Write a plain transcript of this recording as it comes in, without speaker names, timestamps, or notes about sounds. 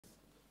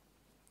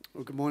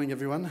Well, good morning,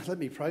 everyone. Let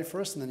me pray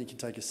for us and then you can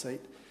take a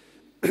seat.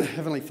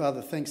 Heavenly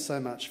Father, thanks so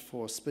much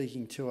for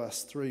speaking to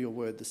us through your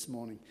word this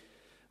morning.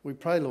 We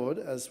pray, Lord,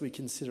 as we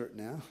consider it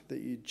now, that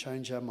you'd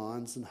change our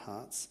minds and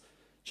hearts,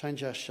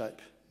 change our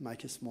shape,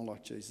 make us more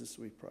like Jesus,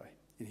 we pray.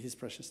 In his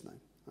precious name,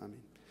 amen.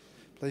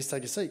 Please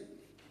take a seat.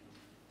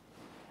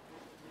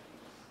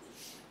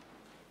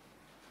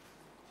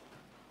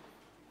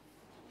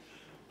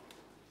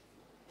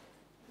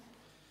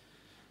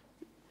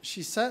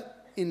 She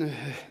sat in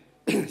her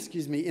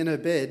in her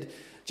bed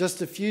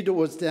just a few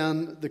doors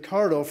down the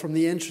corridor from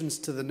the entrance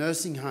to the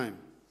nursing home.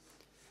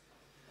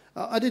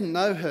 I didn't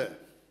know her,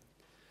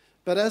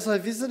 but as I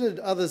visited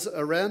others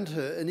around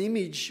her, an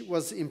image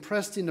was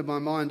impressed into my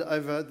mind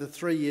over the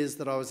 3 years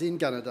that I was in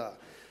Gunnedah.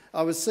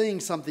 I was seeing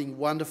something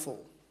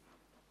wonderful.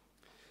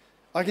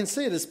 I can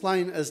see it as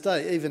plain as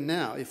day, even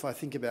now, if I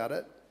think about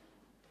it.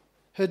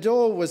 Her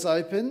door was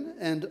open,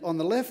 and on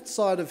the left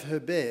side of her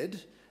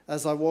bed,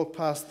 as I walked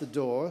past the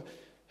door,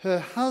 her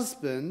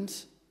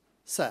husband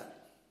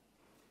sat.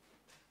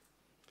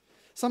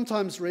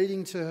 Sometimes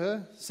reading to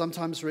her,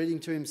 sometimes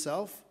reading to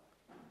himself,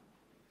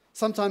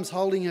 sometimes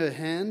holding her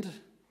hand,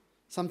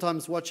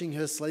 sometimes watching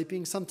her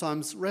sleeping,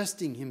 sometimes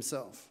resting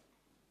himself.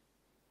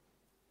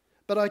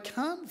 But I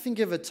can't think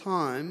of a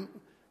time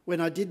when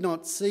I did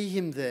not see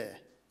him there.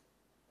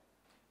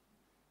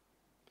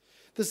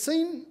 The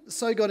scene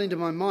so got into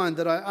my mind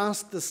that I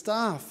asked the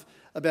staff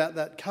about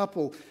that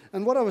couple,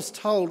 and what I was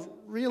told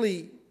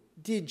really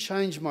did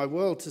change my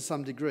world to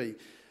some degree.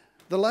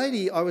 The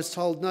lady, I was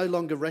told, no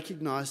longer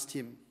recognised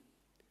him,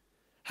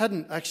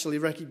 hadn't actually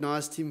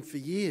recognised him for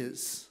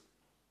years.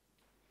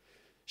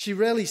 She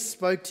rarely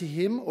spoke to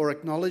him or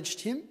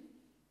acknowledged him,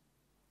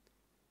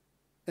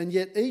 and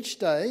yet each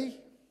day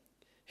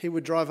he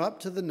would drive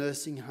up to the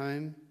nursing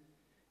home,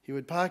 he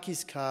would park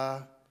his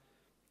car,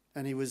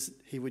 and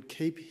he would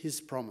keep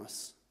his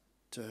promise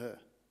to her.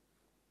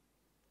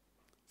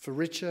 For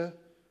richer,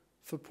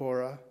 for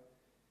poorer,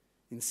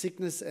 in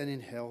sickness and in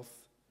health,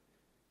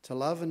 to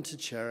love and to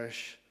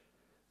cherish,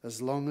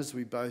 as long as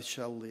we both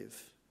shall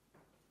live.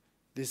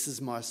 This is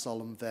my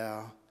solemn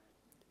vow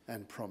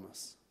and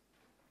promise.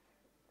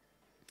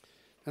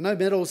 And no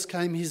medals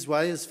came his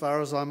way as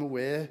far as I'm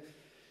aware.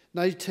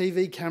 No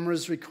TV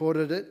cameras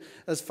recorded it.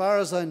 As far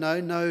as I know,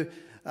 no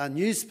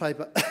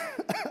newspaper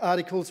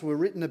articles were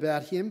written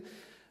about him.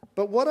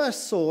 But what I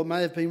saw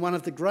may have been one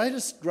of the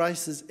greatest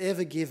graces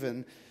ever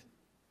given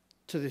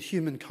to the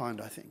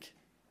humankind, I think.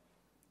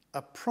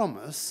 A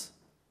promise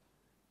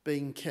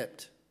being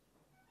kept.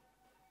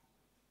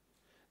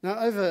 Now,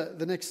 over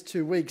the next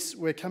 2 weeks,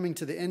 we're coming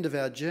to the end of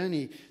our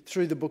journey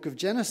through the book of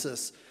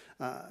Genesis.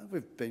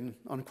 We've been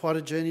on quite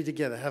a journey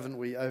together, haven't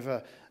we,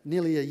 over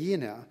nearly a year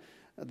now.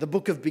 The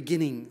book of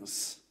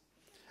beginnings.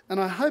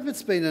 And I hope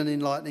it's been an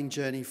enlightening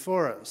journey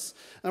for us.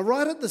 Now,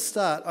 right at the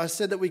start, I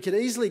said that we could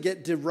easily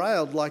get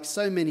derailed, like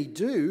so many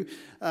do,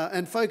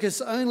 and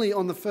focus only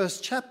on the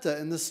first chapter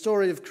in the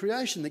story of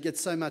creation that gets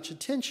so much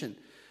attention.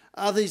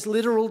 Are these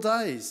literal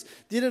days?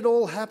 Did it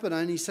all happen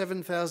only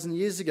 7,000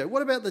 years ago?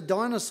 What about the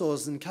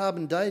dinosaurs and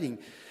carbon dating?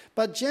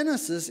 But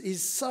Genesis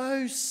is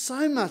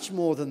so much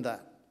more than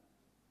that.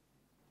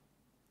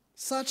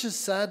 Such a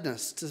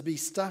sadness to be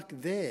stuck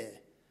there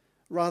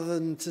rather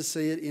than to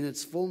see it in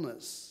its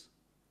fullness.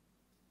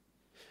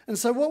 And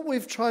so what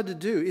we've tried to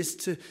do is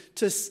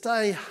to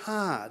stay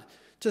hard,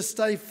 to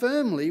stay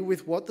firmly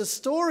with what the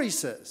story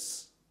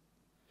says,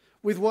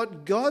 with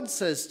what God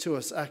says to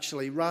us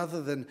actually,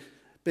 rather than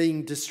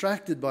being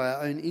distracted by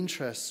our own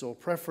interests or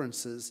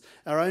preferences,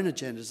 our own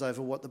agendas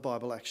over what the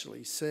Bible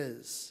actually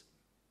says.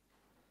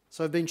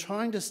 So I've been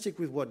trying to stick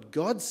with what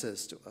God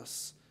says to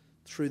us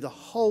through the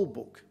whole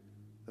book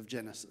of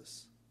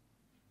Genesis.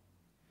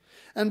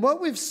 And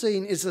what we've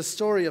seen is a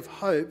story of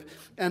hope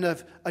and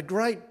of a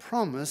great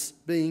promise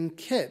being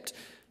kept.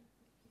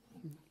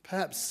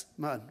 Perhaps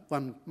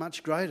one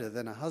much greater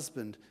than a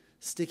husband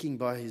sticking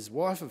by his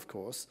wife, of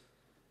course,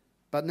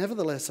 but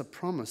nevertheless a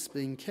promise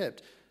being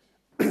kept.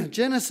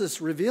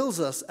 Genesis reveals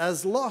us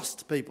as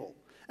lost people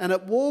and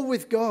at war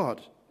with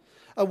God,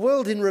 a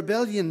world in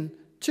rebellion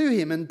to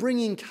him and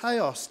bringing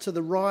chaos to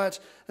the right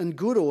and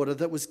good order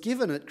that was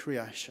given at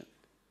creation.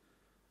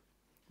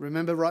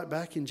 Remember right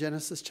back in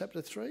Genesis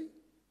chapter 3?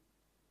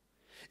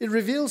 It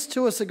reveals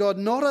to us a God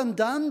not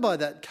undone by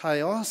that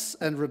chaos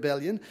and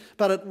rebellion,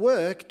 but at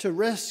work to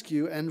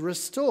rescue and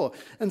restore.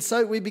 And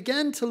so we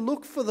began to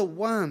look for the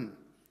one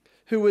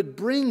who would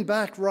bring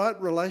back right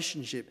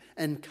relationship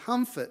and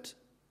comfort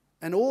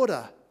and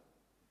order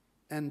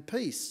and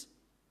peace.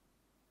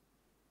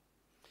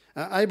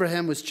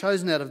 Abraham was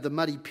chosen out of the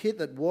muddy pit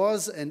that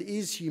was and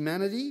is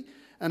humanity,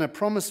 and a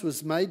promise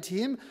was made to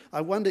him. I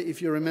wonder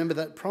if you remember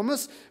that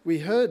promise. We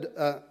heard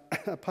a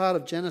part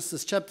of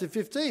Genesis chapter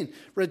 15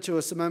 read to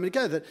us a moment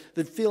ago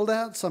that filled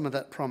out some of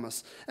that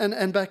promise.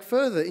 And back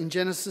further in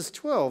Genesis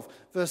 12,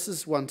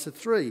 verses 1 to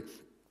 3.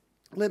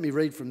 Let me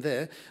read from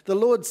there. The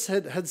Lord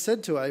had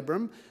said to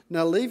Abram,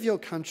 "Now leave your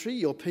country,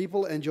 your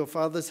people, and your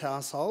father's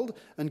household,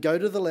 and go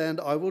to the land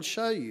I will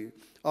show you.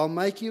 I'll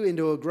make you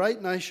into a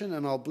great nation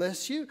and I'll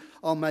bless you.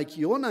 I'll make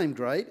your name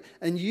great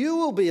and you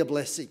will be a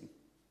blessing.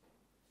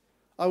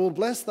 I will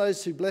bless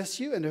those who bless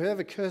you, and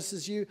whoever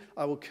curses you,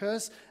 I will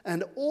curse,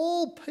 and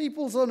all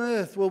peoples on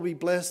earth will be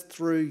blessed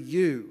through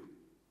you.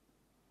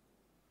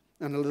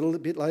 And a little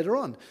bit later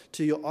on,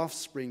 to your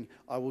offspring,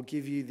 I will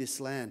give you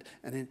this land.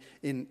 And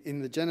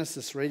in the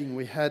Genesis reading,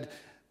 we had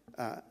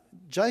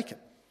Jacob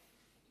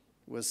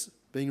was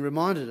being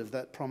reminded of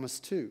that promise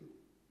too.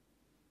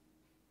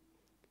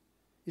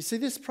 You see,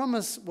 this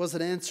promise was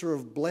an answer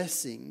of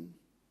blessing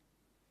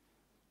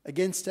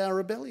against our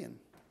rebellion.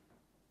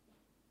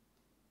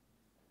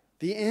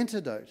 The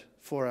antidote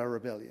for our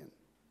rebellion.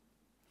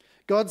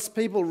 God's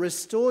people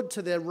restored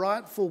to their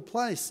rightful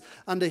place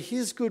under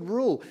his good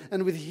rule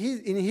and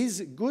in his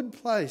good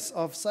place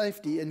of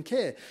safety and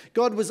care.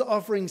 God was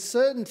offering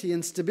certainty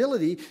and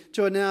stability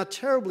to a now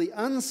terribly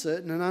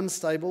uncertain and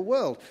unstable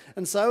world.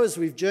 And so as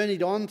we've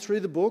journeyed on through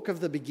the book of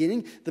the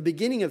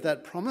beginning of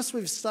that promise,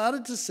 we've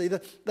started to see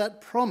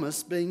that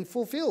promise being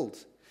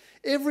fulfilled.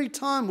 Every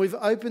time we've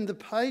opened the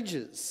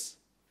pages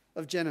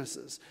of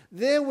Genesis,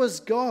 there was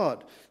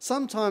God,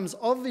 sometimes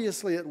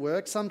obviously at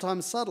work,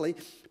 sometimes subtly,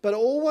 but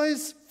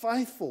always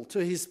faithful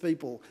to his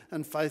people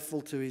and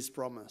faithful to his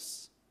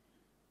promise.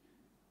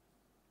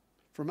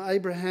 From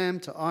Abraham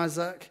to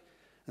Isaac,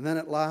 and then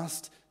at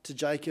last to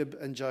Jacob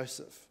and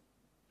Joseph.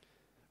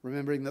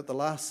 Remembering that the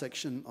last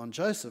section on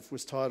Joseph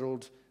was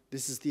titled,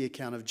 "This is the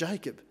account of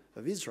Jacob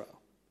of Israel."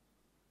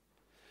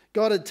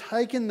 God had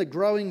taken the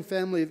growing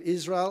family of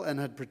Israel and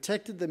had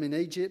protected them in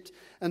Egypt.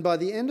 And by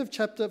the end of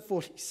chapter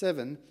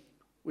 47,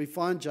 we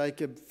find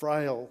Jacob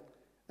frail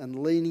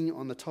and leaning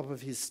on the top of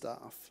his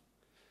staff.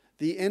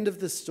 The end of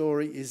the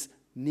story is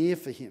near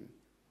for him,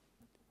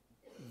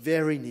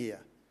 very near,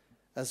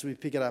 as we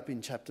pick it up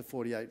in chapter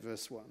 48,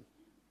 verse 1.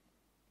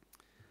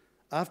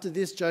 After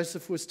this,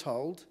 Joseph was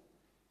told,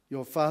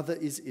 "Your father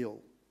is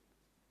ill."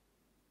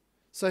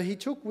 So he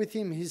took with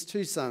him his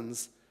two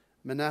sons,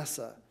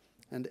 Manasseh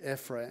and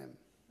Ephraim.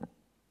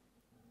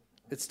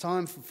 It's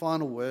time for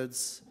final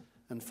words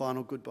and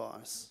final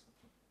goodbyes.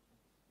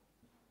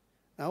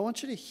 Now I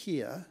want you to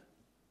hear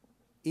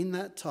in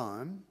that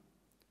time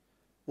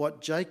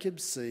what Jacob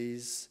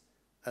sees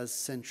as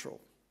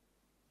central.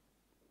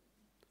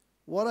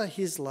 What are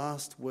his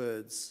last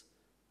words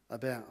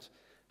about?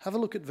 Have a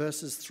look at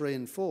verses 3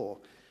 and 4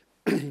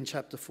 in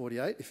chapter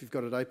 48, if you've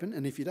got it open,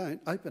 and if you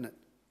don't, open it.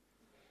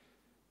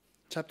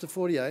 Chapter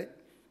 48,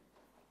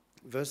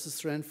 verses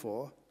 3 and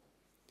 4.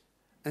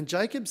 And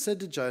Jacob said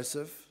to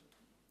Joseph,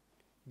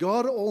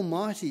 "God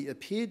Almighty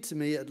appeared to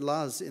me at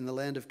Luz in the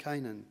land of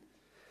Canaan,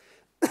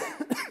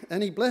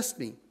 and he blessed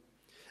me.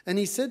 And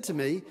he said to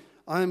me,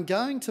 I am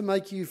going to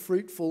make you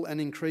fruitful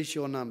and increase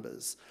your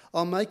numbers.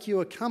 I'll make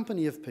you a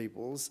company of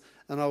peoples,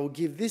 and I will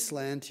give this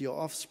land to your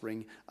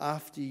offspring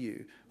after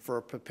you for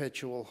a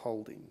perpetual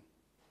holding."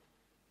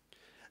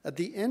 At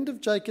the end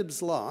of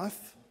Jacob's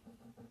life,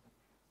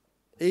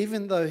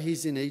 even though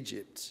he's in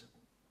Egypt,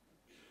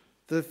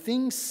 the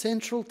thing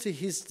central to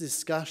his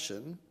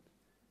discussion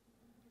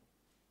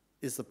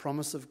is the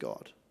promise of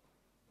God.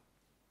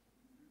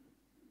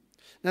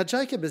 Now,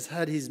 Jacob has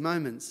had his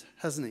moments,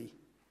 hasn't he?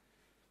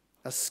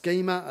 A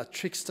schemer, a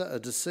trickster, a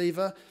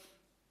deceiver.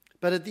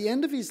 But at the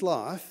end of his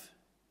life,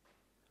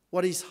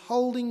 what he's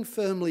holding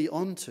firmly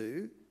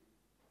onto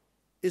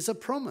is a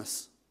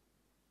promise.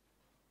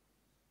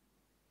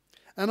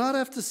 And I'd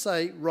have to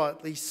say,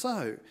 rightly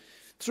so.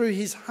 Through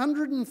his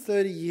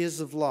 130 years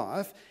of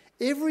life,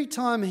 every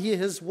time he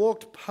has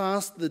walked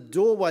past the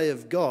doorway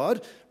of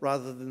God,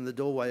 rather than the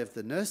doorway of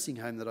the nursing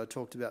home that I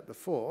talked about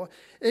before,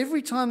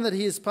 every time that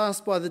he has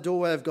passed by the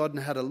doorway of God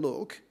and had a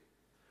look,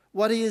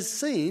 what he has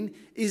seen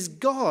is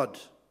God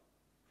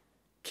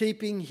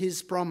keeping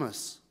his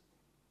promise.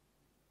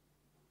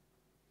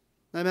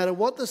 No matter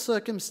what the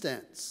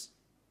circumstance,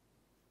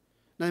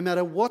 no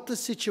matter what the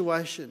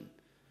situation,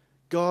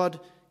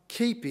 God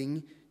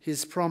keeping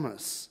his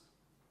promise.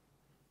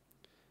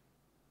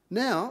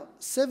 Now,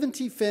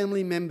 70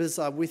 family members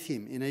are with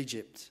him in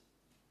Egypt.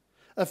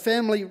 A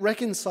family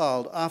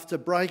reconciled after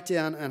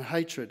breakdown and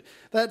hatred.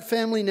 That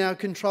family now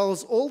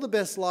controls all the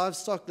best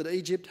livestock that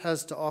Egypt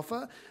has to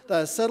offer.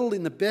 They are settled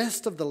in the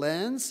best of the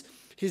lands.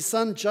 His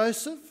son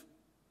Joseph,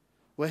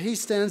 where he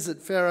stands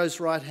at Pharaoh's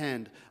right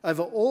hand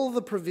over all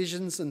the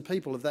provisions and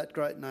people of that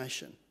great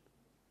nation.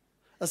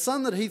 A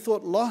son that he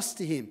thought lost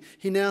to him,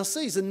 he now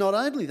sees. And not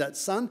only that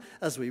son,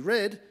 as we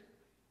read,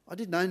 I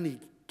didn't only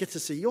get to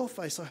see your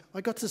face,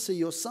 I got to see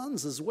your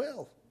sons as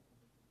well.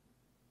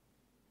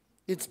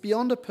 It's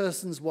beyond a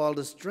person's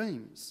wildest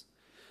dreams.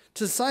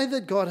 To say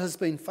that God has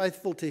been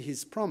faithful to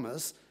his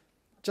promise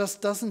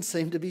just doesn't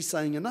seem to be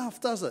saying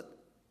enough, does it?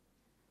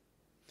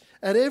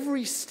 At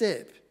every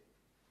step,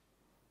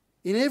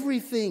 in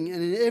everything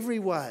and in every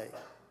way,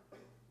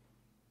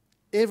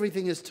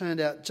 everything has turned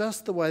out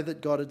just the way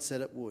that God had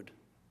said it would.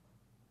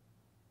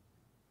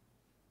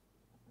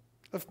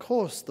 Of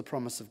course, the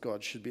promise of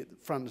God should be at the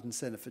front and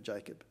centre for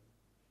Jacob.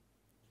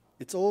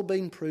 It's all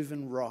been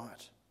proven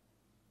right.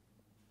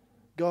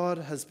 God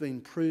has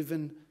been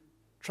proven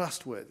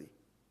trustworthy.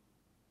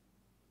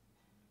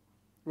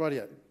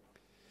 Rightio.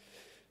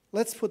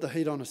 Let's put the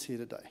heat on us here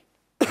today.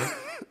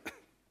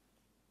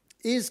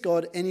 Is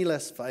God any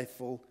less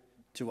faithful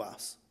to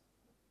us?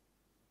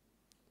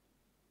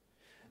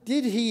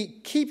 Did he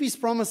keep his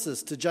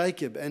promises to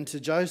Jacob and to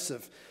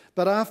Joseph,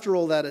 but after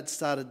all that it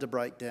started to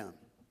break down?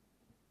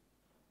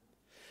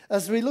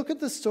 As we look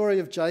at the story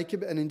of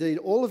Jacob and indeed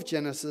all of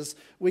Genesis,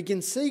 we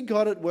can see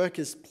God at work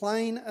as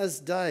plain as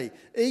day,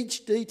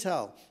 each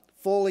detail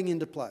falling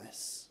into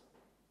place.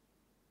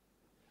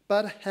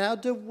 But how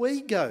do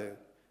we go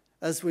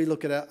as we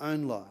look at our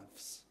own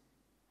lives?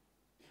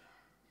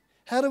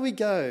 How do we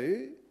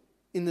go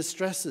in the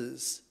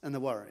stresses and the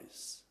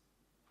worries?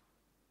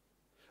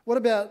 What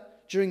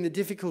about during the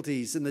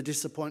difficulties and the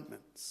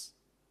disappointments?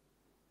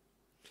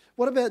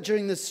 What about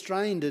during the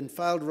strained and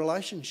failed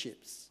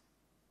relationships?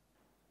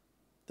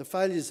 The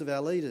failures of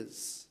our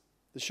leaders,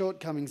 the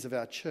shortcomings of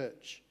our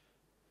church?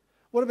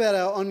 What about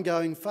our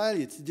ongoing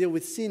failure to deal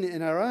with sin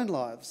in our own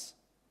lives?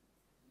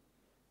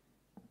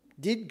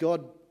 Did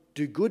God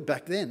do good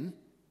back then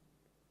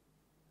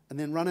and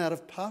then run out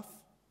of puff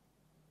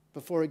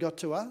before he got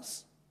to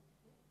us?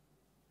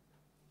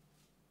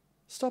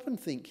 Stop and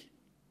think.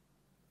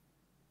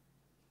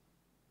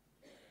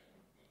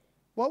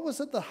 What was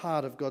at the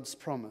heart of God's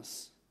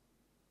promise?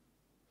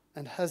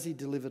 And has he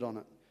delivered on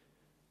it?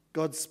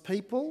 God's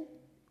people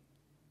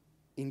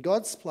in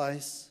God's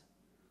place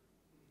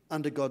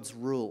under God's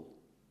rule.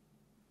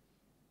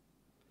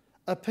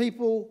 A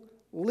people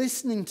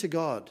listening to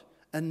God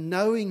and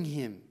knowing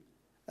him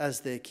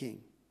as their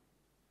king.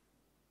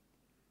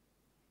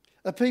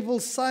 A people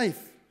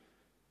safe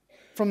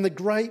from the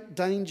great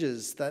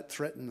dangers that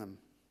threaten them.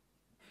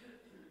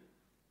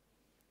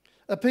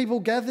 A people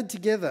gathered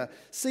together,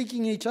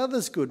 seeking each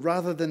other's good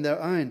rather than their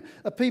own.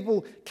 A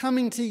people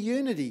coming to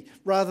unity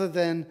rather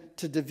than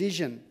to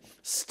division.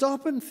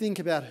 Stop and think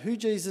about who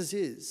Jesus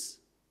is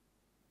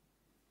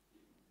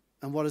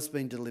and what has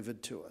been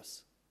delivered to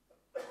us.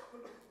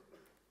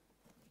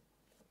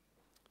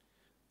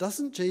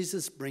 Doesn't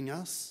Jesus bring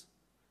us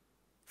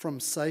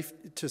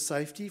to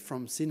safety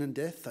from sin and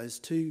death, those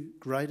two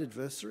great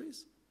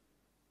adversaries?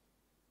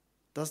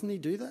 Doesn't he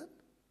do that?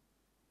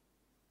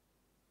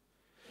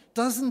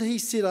 Doesn't he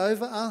sit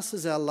over us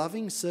as our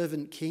loving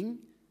servant king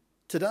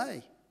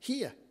today,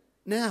 here,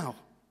 now?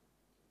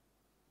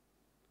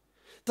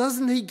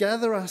 Doesn't he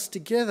gather us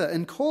together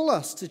and call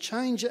us to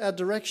change our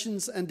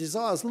directions and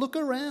desires? Look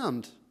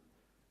around.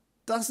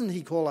 Doesn't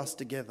he call us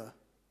together?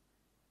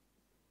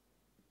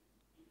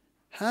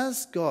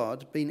 Has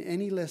God been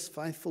any less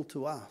faithful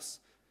to us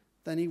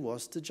than he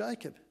was to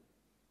Jacob?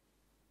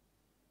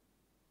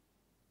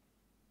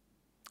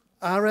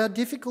 Are our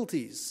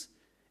difficulties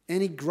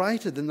any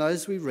greater than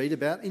those we read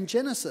about in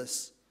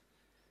Genesis?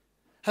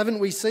 Haven't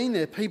we seen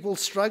there people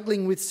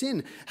struggling with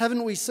sin?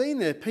 Haven't we seen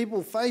there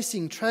people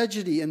facing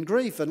tragedy and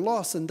grief and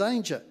loss and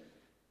danger?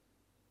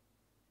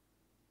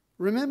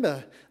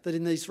 Remember that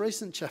in these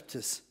recent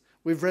chapters,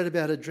 we've read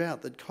about a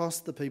drought that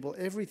cost the people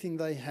everything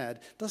they had.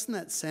 Doesn't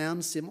that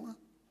sound similar?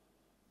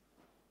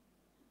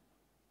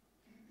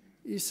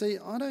 You see,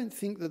 I don't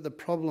think that the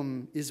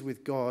problem is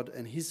with God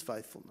and his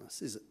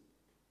faithfulness, is it?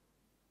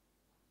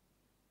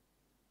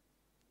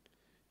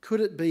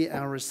 Could it be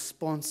our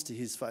response to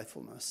his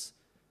faithfulness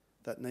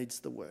that needs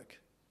the work?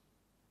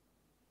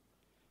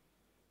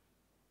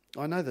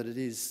 I know that it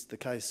is the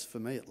case for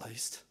me, at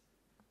least.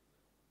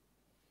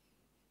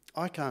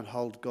 I can't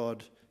hold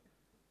God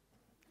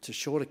to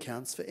short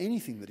accounts for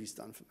anything that he's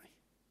done for me.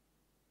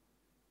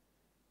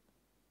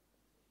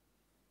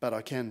 But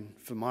I can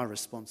for my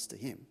response to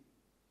him.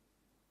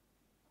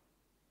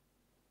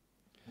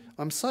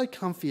 I'm so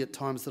comfy at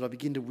times that I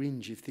begin to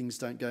whinge if things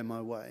don't go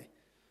my way.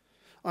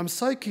 I'm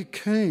so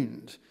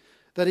cocooned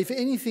that if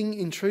anything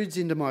intrudes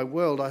into my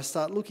world, I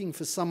start looking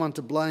for someone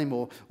to blame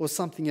or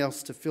something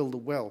else to fill the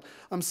well.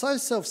 I'm so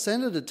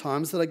self-centered at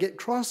times that I get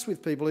cross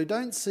with people who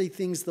don't see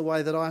things the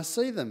way that I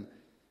see them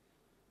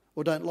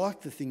or don't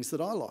like the things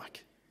that I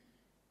like.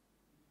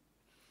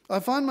 I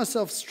find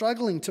myself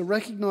struggling to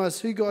recognise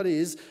who God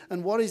is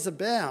and what he's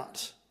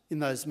about in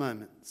those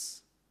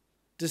moments,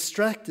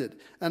 distracted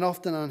and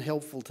often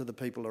unhelpful to the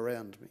people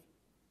around me.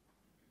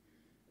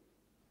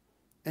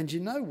 And you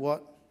know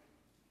what?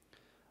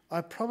 I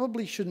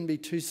probably shouldn't be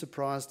too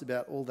surprised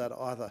about all that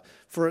either.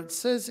 For it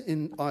says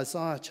in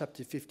Isaiah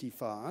chapter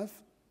 55,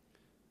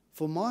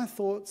 "For my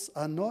thoughts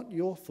are not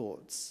your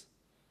thoughts,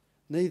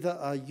 neither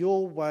are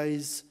your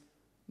ways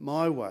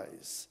my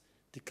ways,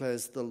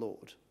 declares the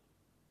Lord."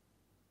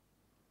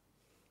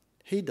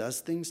 He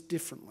does things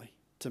differently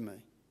to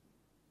me.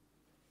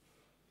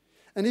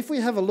 And if we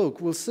have a look,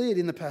 we'll see it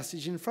in the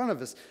passage in front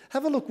of us.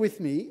 Have a look with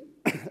me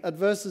at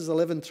verses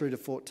 11 through to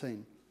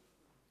 14.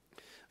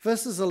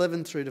 Verses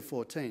 11 through to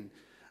 14.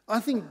 I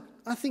think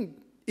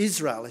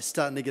Israel is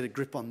starting to get a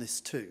grip on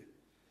this too.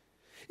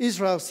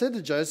 Israel said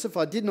to Joseph,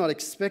 "I did not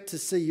expect to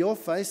see your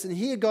face, and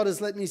here God has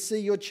let me see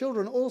your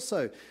children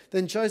also."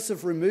 Then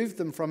Joseph removed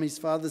them from his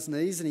father's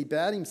knees, and he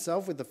bowed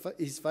himself with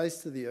his face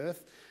to the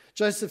earth.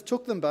 Joseph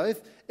took them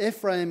both,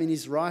 Ephraim in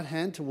his right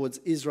hand towards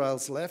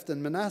Israel's left,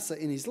 and Manasseh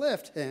in his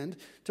left hand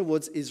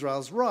towards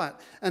Israel's right,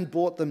 and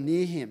brought them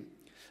near him.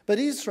 But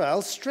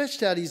Israel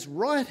stretched out his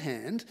right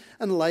hand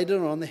and laid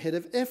it on the head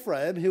of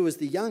Ephraim, who was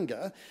the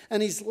younger,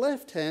 and his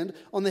left hand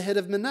on the head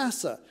of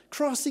Manasseh,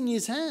 crossing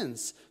his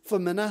hands, for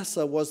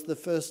Manasseh was the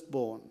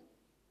firstborn.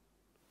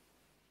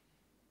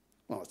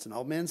 Well, it's an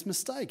old man's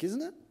mistake,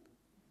 isn't it?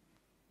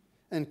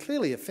 And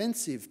clearly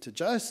offensive to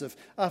Joseph.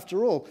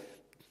 After all,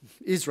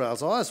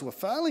 Israel's eyes were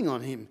failing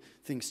on him,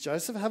 thinks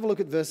Joseph. Have a look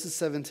at verses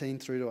 17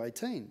 through to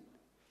 18.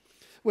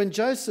 When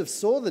Joseph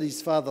saw that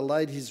his father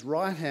laid his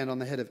right hand on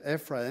the head of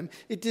Ephraim,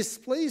 it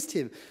displeased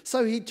him.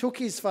 So he took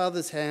his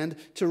father's hand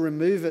to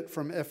remove it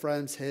from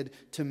Ephraim's head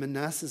to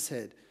Manasseh's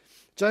head.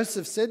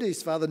 Joseph said to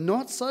his father,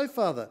 "Not so,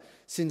 father,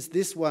 since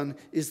this one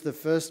is the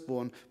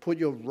firstborn, put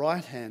your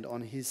right hand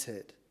on his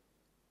head."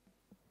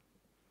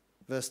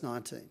 Verse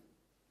 19.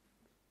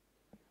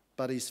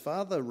 But his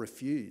father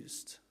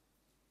refused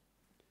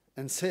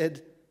and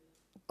said,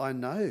 "I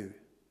know,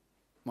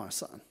 my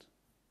son.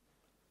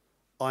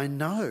 I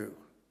know.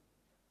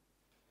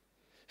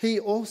 He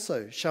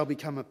also shall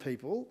become a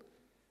people,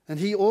 and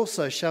he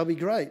also shall be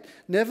great.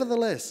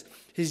 Nevertheless,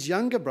 his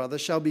younger brother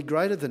shall be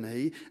greater than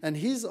he, and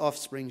his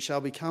offspring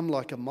shall become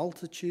like a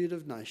multitude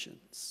of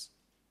nations."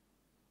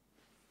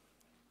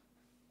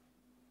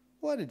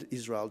 Why did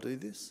Israel do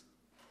this?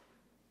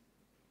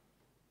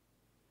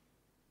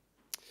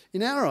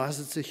 In our eyes,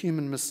 it's a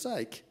human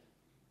mistake.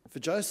 For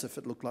Joseph,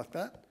 it looked like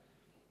that.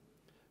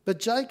 But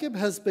Jacob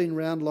has been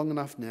round long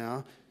enough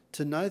now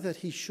to know that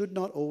he should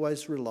not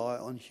always rely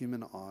on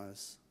human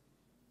eyes.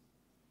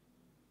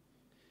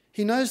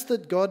 He knows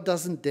that God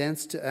doesn't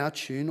dance to our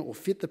tune or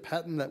fit the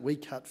pattern that we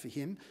cut for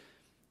him.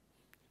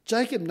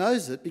 Jacob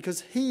knows it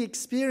because he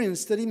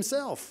experienced it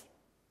himself,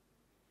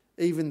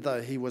 even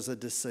though he was a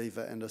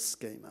deceiver and a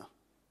schemer.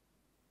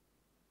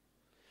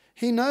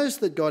 He knows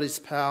that God is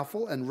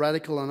powerful and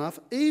radical enough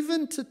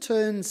even to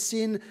turn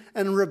sin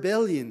and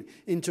rebellion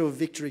into a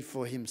victory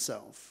for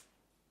himself.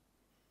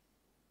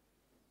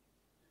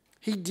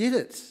 He did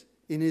it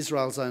in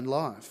Israel's own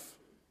life.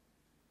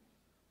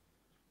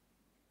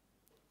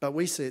 But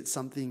we see it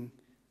something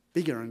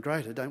bigger and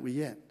greater, don't we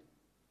yet?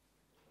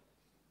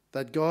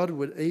 That God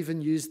would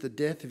even use the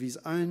death of his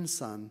own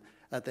son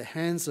at the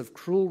hands of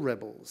cruel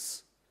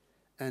rebels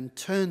and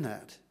turn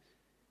that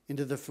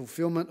into the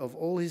fulfillment of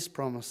all his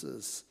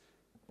promises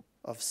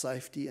of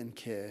safety and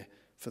care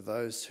for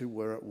those who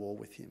were at war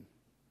with him.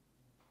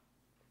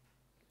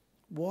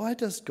 Why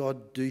does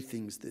God do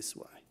things this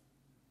way?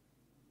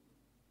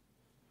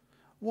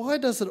 Why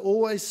does it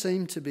always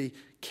seem to be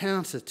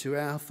counter to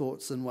our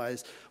thoughts and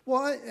ways?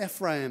 Why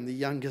Ephraim, the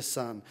younger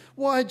son?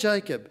 Why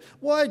Jacob?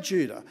 Why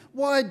Judah?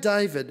 Why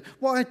David?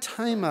 Why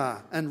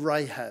Tamar and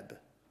Rahab?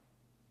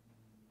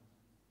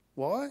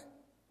 Why?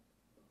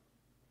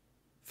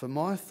 For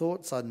my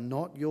thoughts are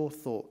not your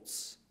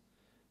thoughts,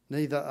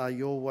 neither are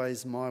your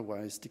ways my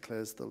ways,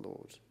 declares the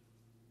Lord.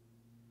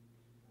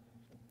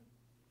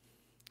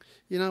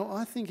 You know,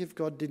 I think if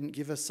God didn't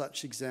give us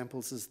such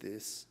examples as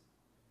this,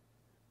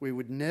 we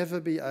would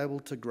never be able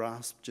to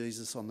grasp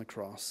Jesus on the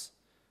cross,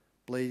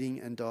 bleeding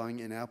and dying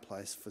in our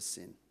place for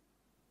sin.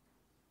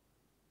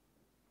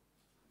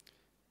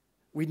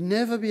 We'd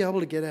never be able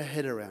to get our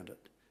head around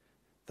it,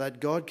 that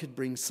God could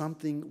bring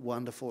something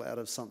wonderful out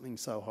of something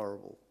so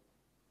horrible.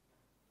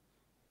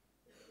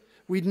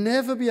 We'd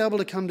never be able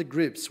to come to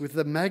grips with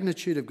the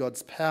magnitude of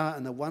God's power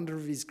and the wonder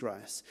of his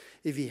grace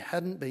if he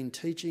hadn't been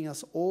teaching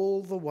us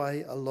all the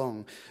way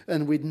along,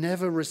 and we'd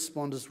never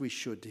respond as we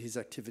should to his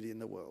activity in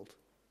the world.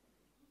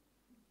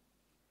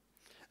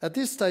 At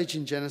this stage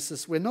in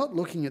Genesis, we're not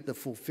looking at the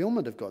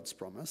fulfillment of God's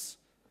promise,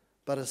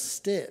 but a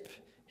step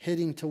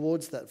heading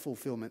towards that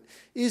fulfillment.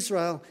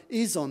 Israel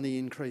is on the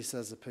increase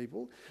as a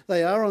people.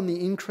 They are on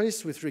the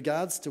increase with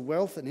regards to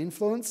wealth and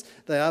influence.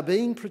 They are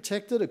being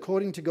protected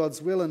according to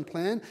God's will and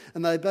plan,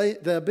 and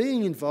they're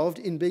being involved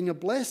in being a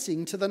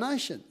blessing to the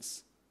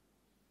nations.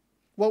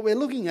 What we're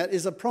looking at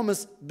is a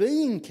promise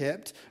being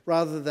kept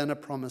rather than a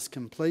promise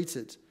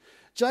completed.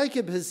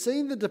 Jacob has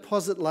seen the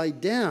deposit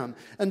laid down,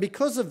 and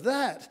because of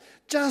that,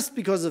 just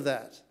because of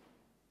that,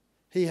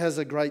 he has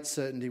a great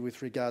certainty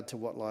with regard to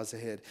what lies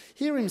ahead.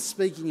 Hear him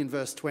speaking in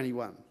verse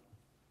 21.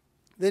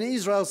 Then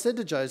Israel said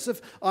to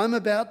Joseph, "I'm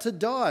about to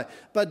die,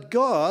 but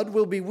God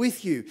will be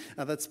with you."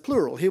 Now that's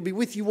plural. He'll be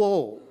with you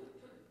all.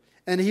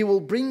 "And he will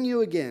bring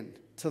you again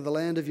to the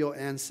land of your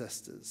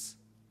ancestors."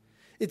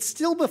 It's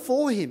still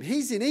before him.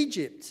 He's in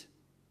Egypt,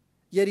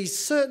 yet he's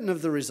certain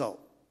of the result.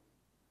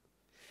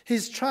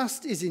 His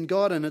trust is in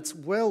God, and it's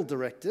well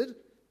directed.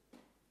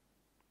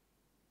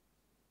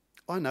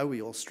 I know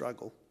we all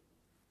struggle.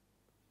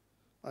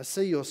 I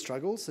see your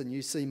struggles and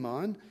you see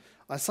mine.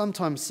 I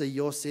sometimes see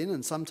your sin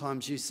and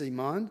sometimes you see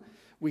mine.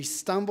 We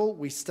stumble,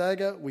 we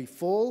stagger, we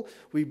fall,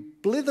 we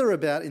blither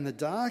about in the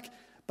dark.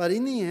 But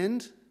in the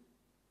end,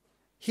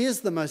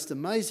 here's the most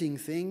amazing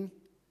thing.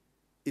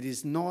 It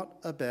is not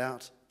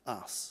about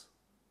us.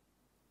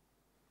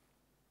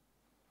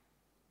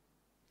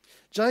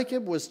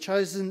 Jacob was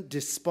chosen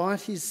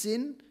despite his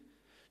sin,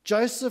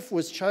 Joseph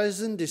was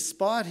chosen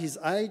despite his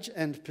age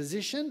and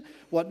position.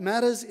 What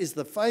matters is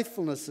the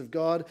faithfulness of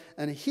God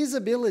and his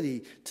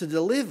ability to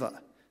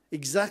deliver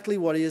exactly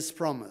what he has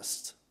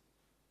promised.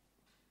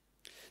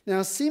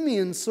 Now,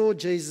 Simeon saw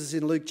Jesus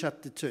in Luke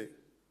chapter 2.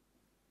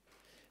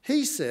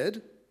 He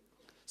said,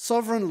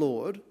 "Sovereign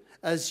Lord,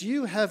 as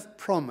you have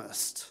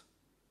promised,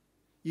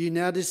 you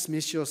now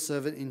dismiss your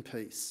servant in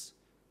peace.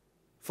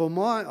 For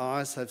my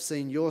eyes have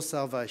seen your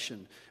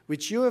salvation,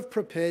 which you have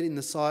prepared in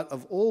the sight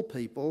of all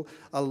people,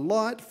 a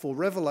light for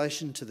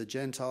revelation to the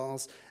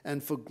Gentiles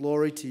and for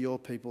glory to your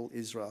people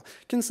Israel."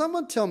 Can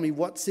someone tell me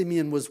what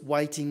Simeon was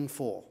waiting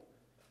for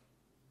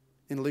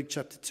in Luke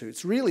chapter 2?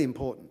 It's really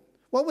important.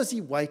 What was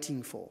he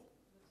waiting for?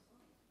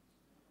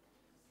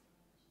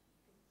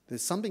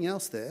 There's something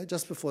else there.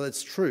 Just before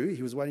that's true,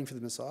 he was waiting for the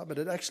Messiah, but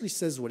it actually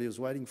says what he was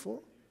waiting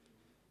for.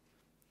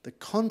 The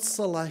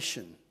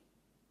consolation,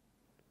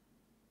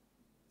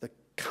 the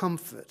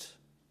comfort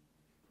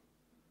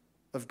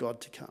of God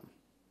to come.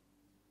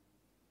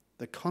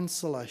 The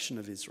consolation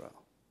of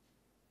Israel.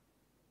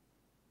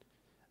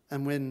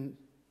 And when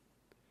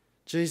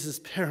Jesus'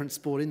 parents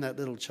brought in that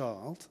little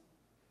child,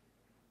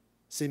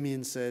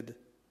 Simeon said,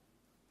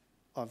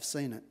 "I've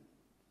seen it.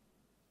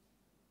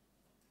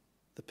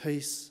 The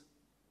peace,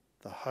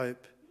 the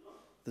hope,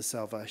 the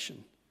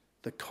salvation,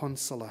 the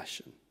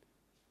consolation."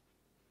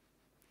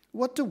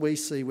 What do we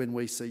see when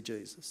we see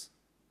Jesus?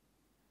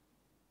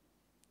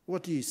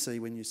 What do you see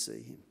when you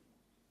see him?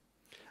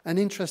 An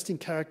interesting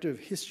character of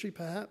history,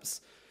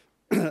 perhaps?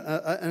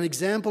 An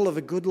example of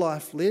a good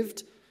life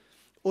lived?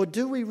 Or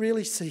do we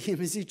really see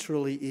him as he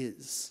truly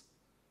is?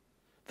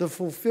 The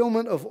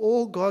fulfillment of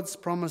all God's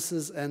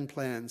promises and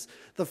plans.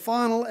 The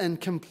final and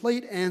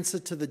complete answer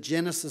to the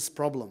Genesis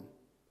problem.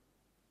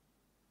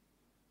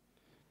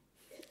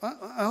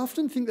 I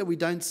often think that we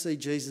don't see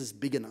Jesus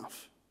big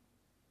enough,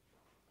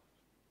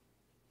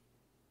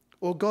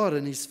 or God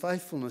and his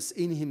faithfulness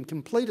in him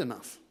complete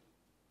enough.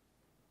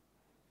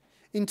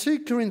 In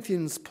 2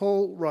 Corinthians,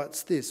 Paul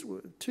writes this,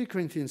 2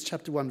 Corinthians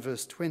chapter 1,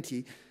 verse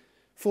 20,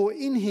 "For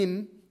in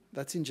him,"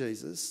 that's in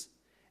Jesus,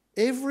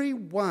 "every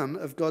one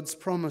of God's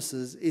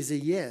promises is a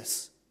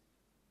yes.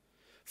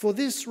 For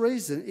this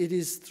reason, it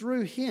is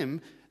through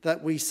him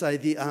that we say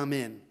the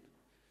Amen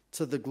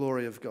to the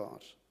glory of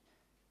God."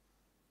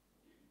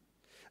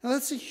 Now,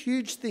 that's a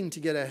huge thing to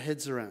get our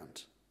heads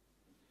around.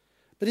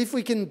 But if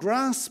we can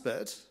grasp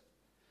it,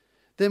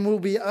 then we'll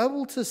be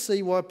able to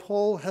see why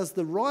Paul has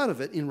the right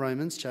of it in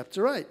Romans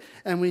chapter 8.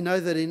 And we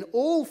know that in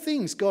all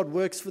things God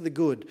works for the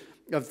good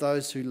of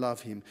those who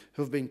love him,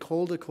 who have been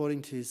called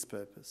according to his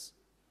purpose.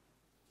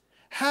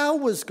 How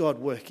was God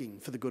working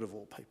for the good of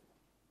all people?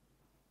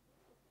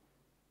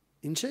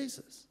 In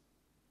Jesus.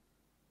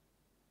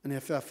 And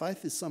if our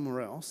faith is somewhere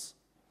else,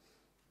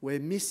 we're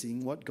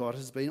missing what God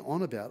has been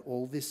on about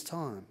all this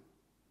time.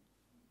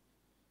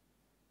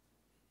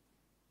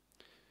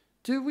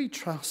 Do we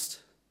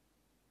trust,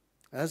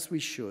 as we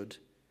should,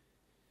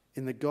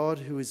 in the God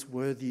who is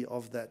worthy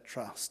of that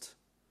trust?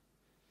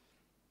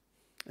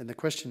 And the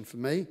question for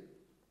me,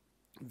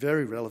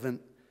 very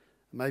relevant,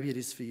 maybe it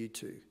is for you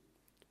too.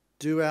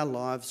 Do our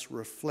lives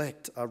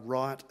reflect a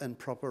right and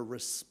proper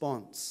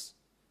response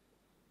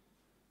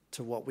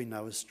to what we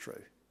know is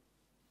true?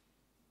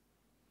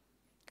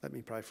 Let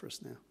me pray for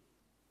us now.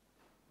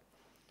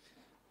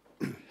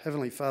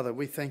 Heavenly Father,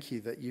 we thank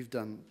you that you've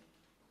done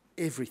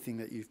everything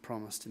that you've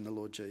promised in the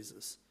Lord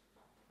Jesus.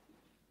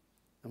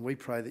 And we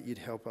pray that you'd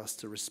help us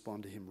to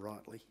respond to him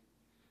rightly.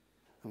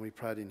 And we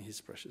pray it in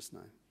his precious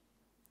name.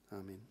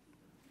 Amen.